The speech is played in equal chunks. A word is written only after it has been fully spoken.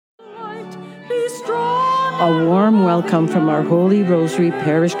A warm welcome from our Holy Rosary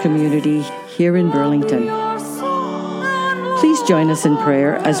Parish community here in Burlington. Please join us in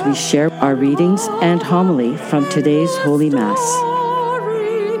prayer as we share our readings and homily from today's Holy Mass.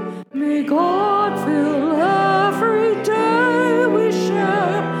 May God fill every day we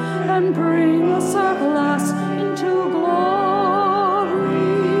share and bring us at last into glory.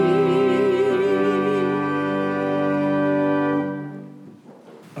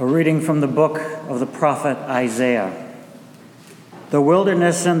 A reading from the book of the prophet Isaiah. The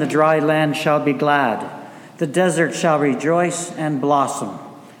wilderness and the dry land shall be glad. The desert shall rejoice and blossom.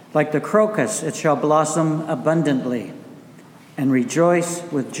 Like the crocus, it shall blossom abundantly and rejoice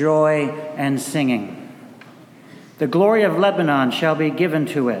with joy and singing. The glory of Lebanon shall be given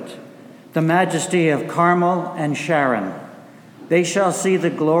to it, the majesty of Carmel and Sharon. They shall see the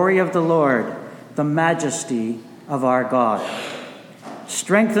glory of the Lord, the majesty of our God.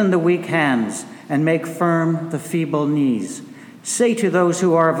 Strengthen the weak hands and make firm the feeble knees. Say to those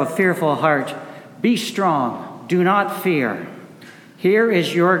who are of a fearful heart, be strong, do not fear. Here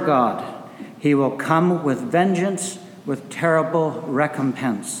is your God. He will come with vengeance, with terrible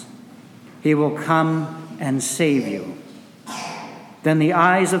recompense. He will come and save you. Then the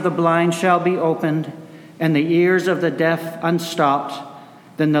eyes of the blind shall be opened, and the ears of the deaf unstopped.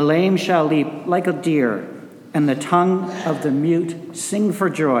 Then the lame shall leap like a deer, and the tongue of the mute sing for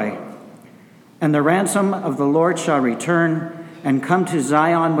joy. And the ransom of the Lord shall return and come to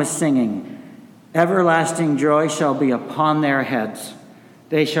Zion with singing. Everlasting joy shall be upon their heads.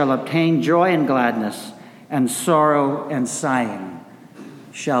 They shall obtain joy and gladness, and sorrow and sighing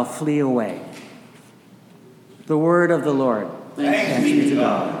shall flee away. The word of the Lord. Thanks be to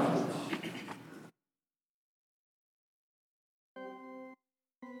God.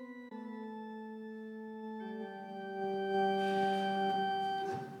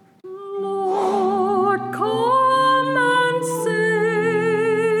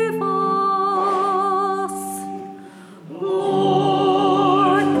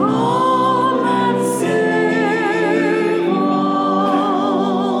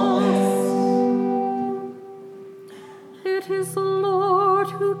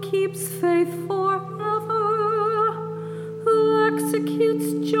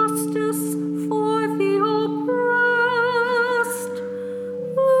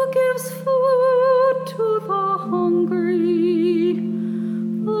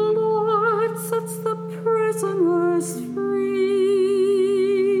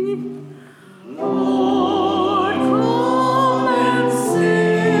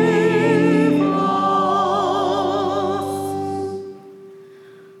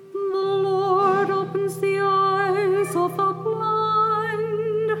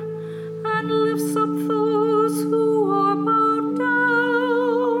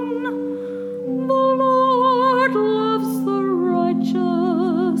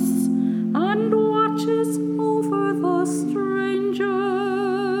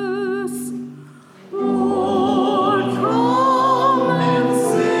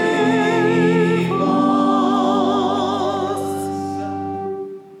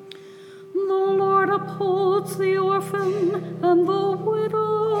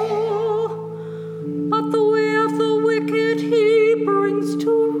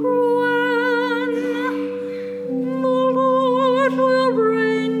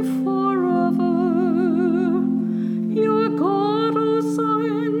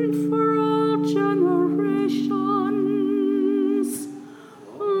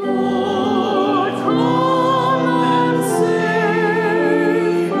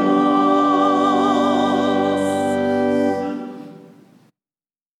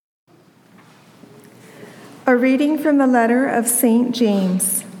 A reading from the letter of St.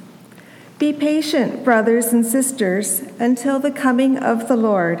 James. Be patient, brothers and sisters, until the coming of the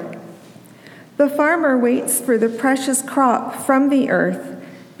Lord. The farmer waits for the precious crop from the earth,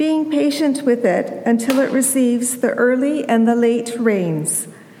 being patient with it until it receives the early and the late rains.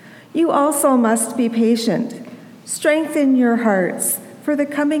 You also must be patient. Strengthen your hearts, for the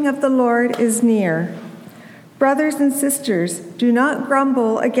coming of the Lord is near. Brothers and sisters, do not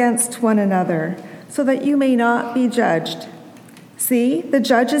grumble against one another, so that you may not be judged. See, the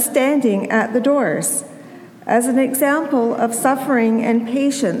judge is standing at the doors. As an example of suffering and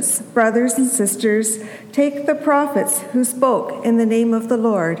patience, brothers and sisters, take the prophets who spoke in the name of the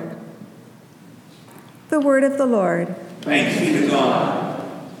Lord. The word of the Lord. Thanks be to God.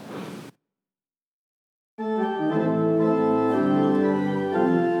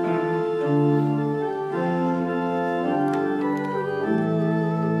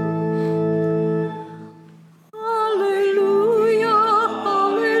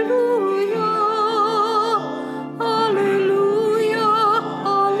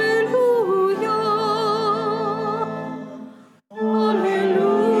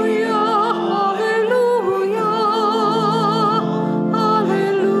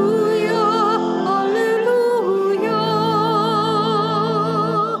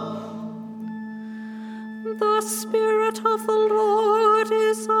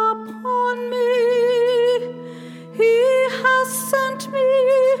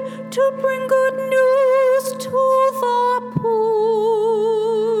 to bring good news to the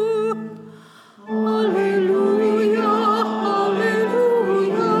poor. Alleluia,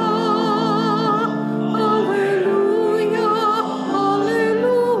 alleluia, alleluia,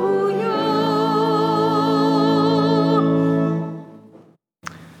 alleluia.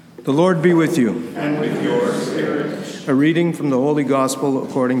 The Lord be with you. And with your spirit. A reading from the Holy Gospel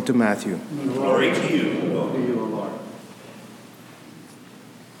according to Matthew. Glory to you, Lord.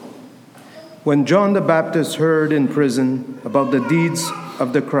 When John the Baptist heard in prison about the deeds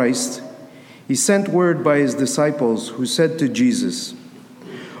of the Christ, he sent word by his disciples, who said to Jesus,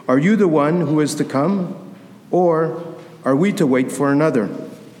 "Are you the one who is to come, or are we to wait for another?"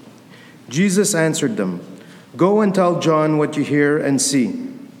 Jesus answered them, "Go and tell John what you hear and see.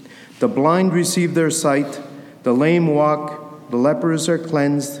 The blind receive their sight, the lame walk, the lepers are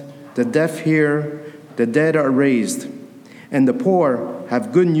cleansed, the deaf hear, the dead are raised, and the poor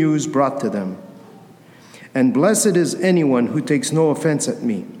have good news brought to them. And blessed is anyone who takes no offense at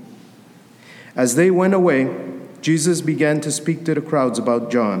me." As they went away, Jesus began to speak to the crowds about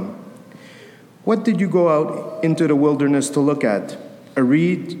John. "What did you go out into the wilderness to look at? A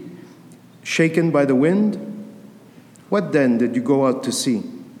reed shaken by the wind? What then did you go out to see?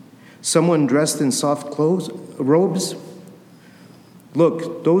 Someone dressed in soft robes?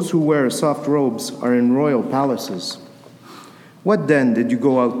 Look, those who wear soft robes are in royal palaces. What then did you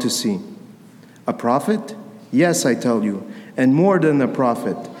go out to see? A prophet? Yes, I tell you, and more than a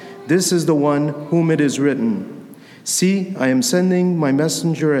prophet. This is the one whom it is written, 'See, I am sending my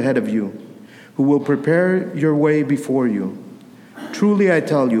messenger ahead of you, who will prepare your way before you.' Truly I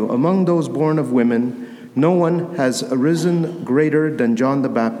tell you, among those born of women, no one has arisen greater than John the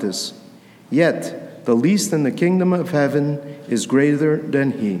Baptist. Yet the least in the kingdom of heaven is greater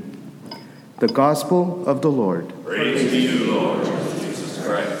than he." The Gospel of the Lord. Praise to you, Lord Jesus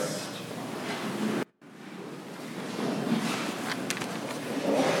Christ.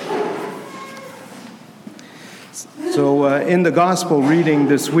 So in the Gospel reading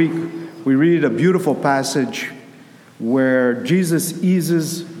this week, we read a beautiful passage where Jesus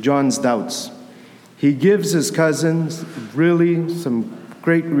eases John's doubts. He gives his cousins really some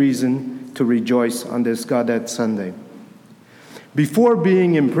great reason to rejoice on this Gaudete Sunday. Before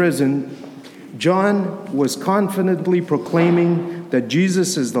being imprisoned, John was confidently proclaiming that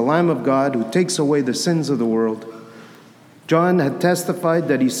Jesus is the Lamb of God who takes away the sins of the world. John had testified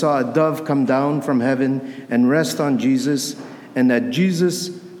that he saw a dove come down from heaven and rest on Jesus, and that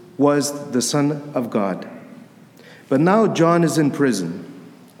Jesus was the Son of God. But now John is in prison.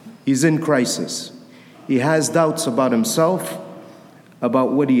 He's in crisis. He has doubts about himself,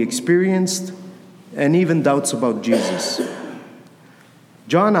 about what he experienced, and even doubts about Jesus.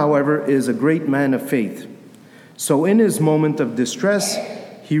 John, however, is a great man of faith. So in his moment of distress,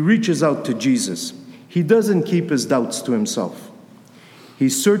 he reaches out to Jesus. He doesn't keep his doubts to himself. He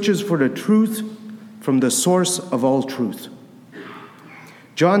searches for the truth from the source of all truth.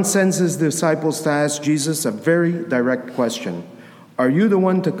 John sends his disciples to ask Jesus a very direct question. Are you the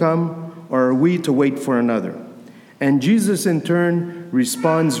one to come, or are we to wait for another? And Jesus, in turn,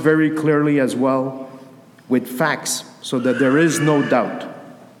 responds very clearly as well with facts so that there is no doubt.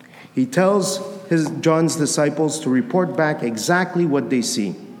 He tells John's disciples to report back exactly what they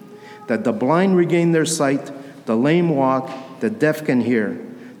see, that the blind regain their sight, the lame walk, the deaf can hear,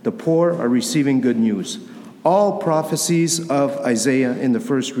 the poor are receiving good news. All prophecies of Isaiah in the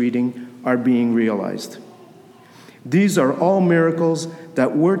first reading are being realized. These are all miracles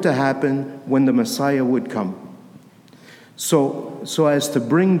that were to happen when the Messiah would come. So as to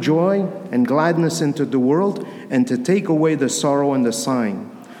bring joy and gladness into the world and to take away the sorrow and the sighing,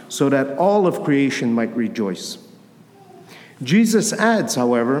 so that all of creation might rejoice. Jesus adds,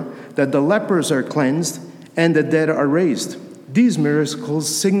 however, that the lepers are cleansed and the dead are raised. These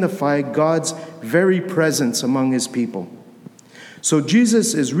miracles signify God's very presence among his people. So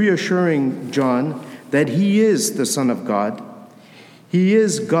Jesus is reassuring John that he is the Son of God. He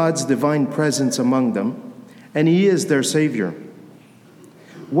is God's divine presence among them, and he is their Savior.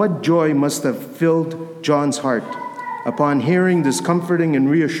 What joy must have filled John's heart upon hearing this comforting and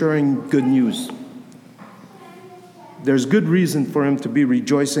reassuring good news. There's good reason for him to be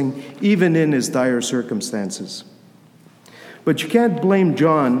rejoicing even in his dire circumstances. But you can't blame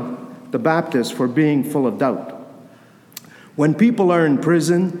John the Baptist for being full of doubt. When people are in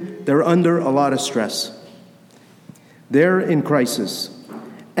prison, they're under a lot of stress. They're in crisis,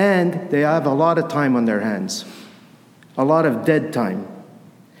 and they have a lot of time on their hands, a lot of dead time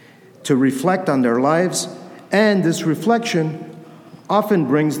to reflect on their lives, and this reflection often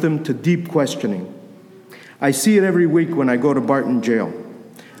brings them to deep questioning. I see it every week when I go to Barton Jail.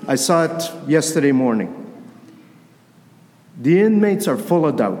 I saw it yesterday morning. The inmates are full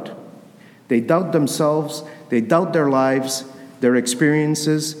of doubt. They doubt themselves, they doubt their lives, their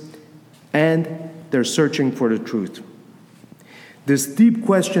experiences, and they're searching for the truth. This deep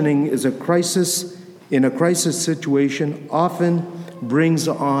questioning is a crisis. In a crisis situation, often brings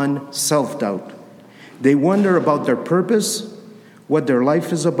on self-doubt. They wonder about their purpose, what their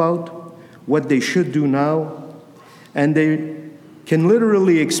life is about, what they should do now, and they can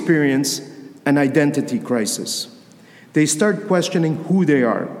literally experience an identity crisis. They start questioning who they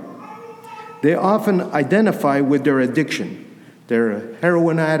are. They often identify with their addiction. They're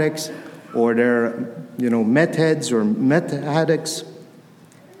heroin addicts, or they're, meth heads or meth addicts,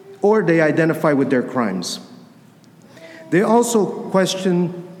 or they identify with their crimes. They also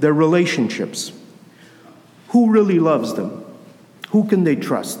question their relationships. Who really loves them? Who can they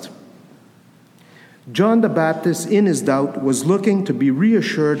trust? John the Baptist, in his doubt, was looking to be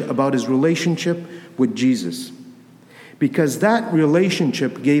reassured about his relationship with Jesus, because that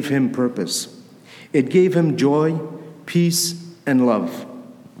relationship gave him purpose. It gave him joy, peace, and love.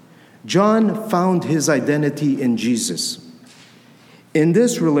 John found his identity in Jesus. In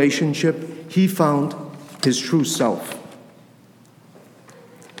this relationship, he found his true self.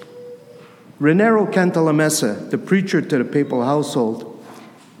 Raniero Cantalamessa, the preacher to the papal household,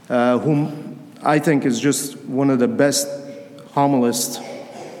 whom I think is just one of the best homilists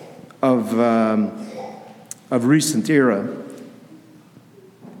of recent era,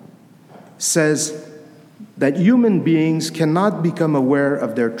 says that human beings cannot become aware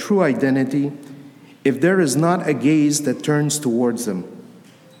of their true identity if there is not a gaze that turns towards them,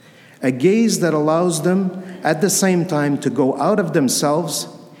 a gaze that allows them at the same time to go out of themselves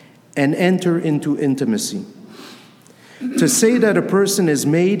and enter into intimacy. To say that a person is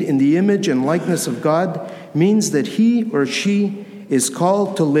made in the image and likeness of God means that he or she is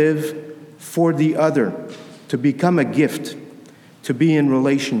called to live for the other, to become a gift, to be in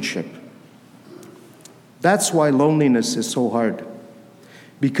relationship. That's why loneliness is so hard,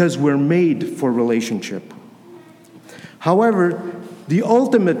 because we're made for relationship. However, the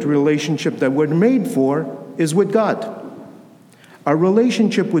ultimate relationship that we're made for is with God. Our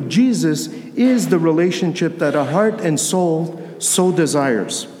relationship with Jesus is the relationship that our heart and soul so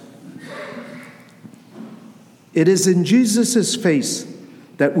desires. It is in Jesus' face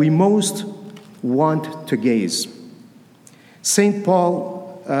that we most want to gaze.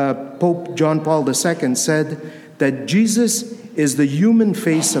 Pope John Paul II said that Jesus is the human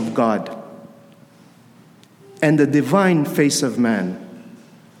face of God and the divine face of man.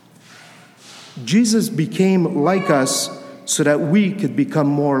 Jesus became like us so that we could become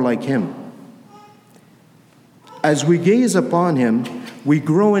more like him. As we gaze upon him, we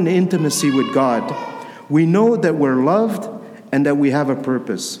grow in intimacy with God. We know that we're loved and that we have a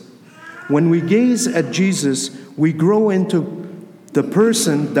purpose. When we gaze at Jesus, we grow into the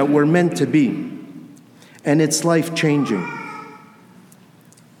person that we're meant to be, and it's life-changing.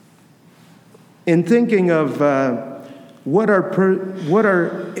 In thinking of what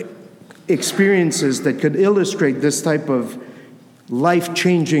are experiences that could illustrate this type of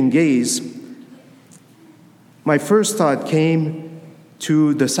life-changing gaze, my first thought came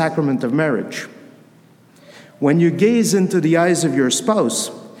to the sacrament of marriage. When you gaze into the eyes of your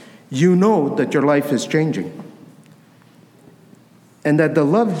spouse, you know that your life is changing, and that the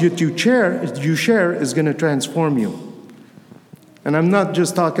love that you share is going to transform you. And I'm not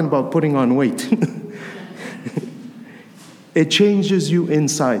just talking about putting on weight. It changes you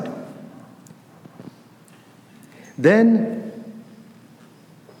inside. Then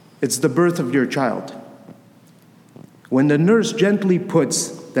it's the birth of your child. When the nurse gently puts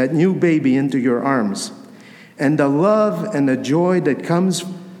that new baby into your arms, and the love and the joy that comes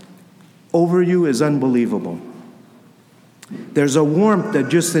over you is unbelievable. There's a warmth that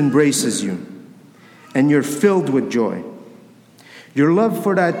just embraces you, and you're filled with joy. Your love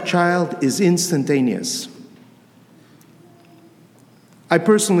for that child is instantaneous. I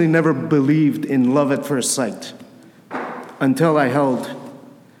personally never believed in love at first sight until I held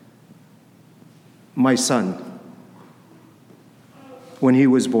my son when he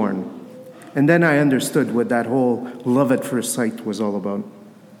was born. And then I understood what that whole love at first sight was all about.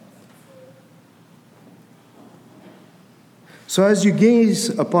 So as you gaze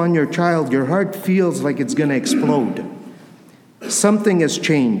upon your child, your heart feels like it's going to explode. Something has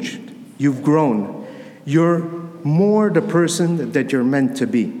changed. You've grown. You're more the person that you're meant to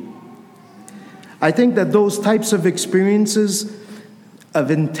be. I think that those types of experiences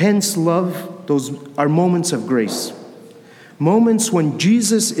of intense love, those are moments of grace. Moments when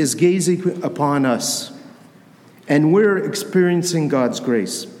Jesus is gazing upon us and we're experiencing God's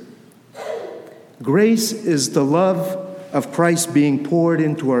grace. Grace is the love of Christ being poured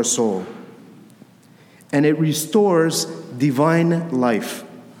into our soul, and it restores divine life.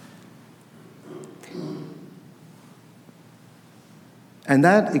 And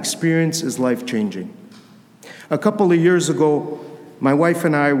that experience is life-changing. A couple of years ago, my wife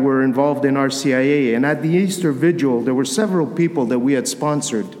and I were involved in RCIA, and at the Easter Vigil, there were several people that we had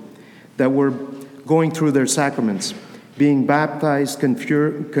sponsored that were going through their sacraments, being baptized,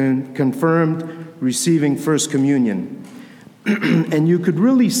 confirmed, receiving First Communion. And you could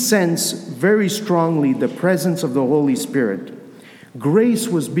really sense very strongly the presence of the Holy Spirit. Grace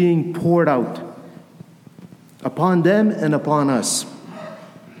was being poured out upon them and upon us.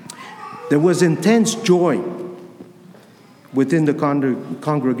 There was intense joy within the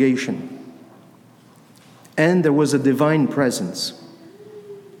congregation, and there was a divine presence.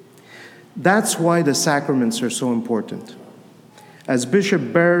 That's why the sacraments are so important. As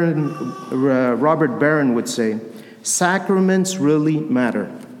Bishop Robert Barron would say, sacraments really matter.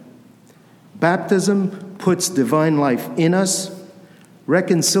 Baptism puts divine life in us.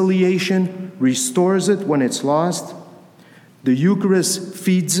 Reconciliation restores it when it's lost. The Eucharist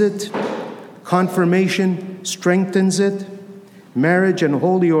feeds it. Confirmation strengthens it. Marriage and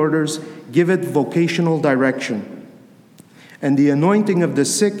holy orders give it vocational direction. And the anointing of the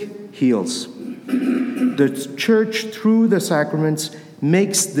sick heals. The Church, through the sacraments,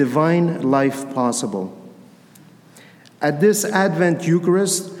 makes divine life possible. At this Advent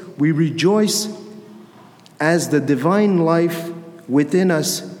Eucharist, we rejoice as the divine life within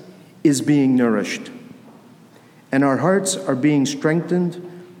us is being nourished, and our hearts are being strengthened,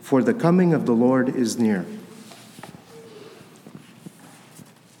 for the coming of the Lord is near.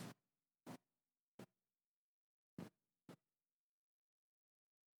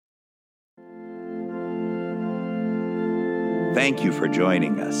 Thank you for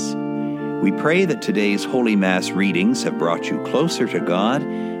joining us. We pray that today's Holy Mass readings have brought you closer to God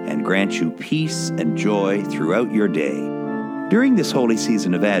and grant you peace and joy throughout your day. During this holy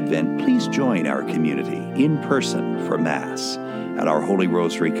season of Advent, please join our community in person for Mass at our Holy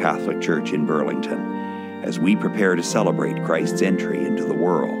Rosary Catholic Church in Burlington as we prepare to celebrate Christ's entry into the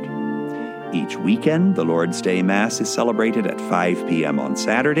world. Each weekend, the Lord's Day Mass is celebrated at 5 p.m. on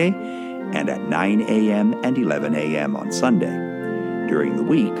Saturday and at 9 a.m. and 11 a.m. on Sunday. During the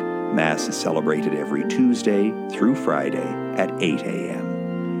week, Mass is celebrated every Tuesday through Friday at 8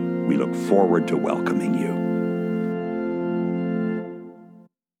 a.m. We look forward to welcoming you.